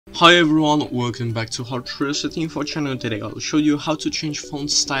Hi everyone, welcome back to HardReset.Info channel. Today I'll show you how to change font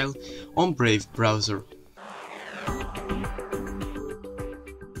style on Brave browser.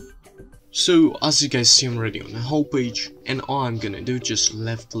 So as you guys see, I'm already on the home page, and all I'm gonna do, just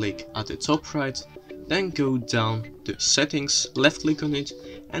left click at the top right, then go down to settings, left click on it,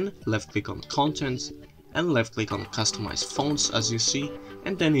 and left click on content, and left click on customize fonts as you see,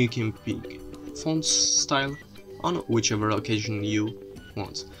 and then you can pick font style on whichever occasion you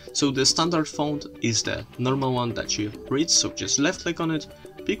want. So the standard font is the normal one that you read, so just left click on it,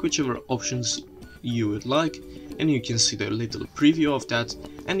 pick whichever options you would like, and you can see the little preview of that,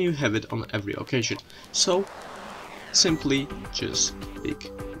 and you have it on every occasion. So simply just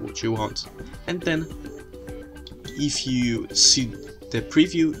pick what you want, and then if you see the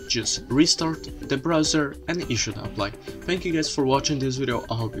preview, just restart the browser and it should apply. Thank you guys for watching this video.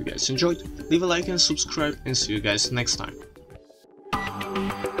 I hope you guys enjoyed. Leave a like and subscribe, and see you guys next time.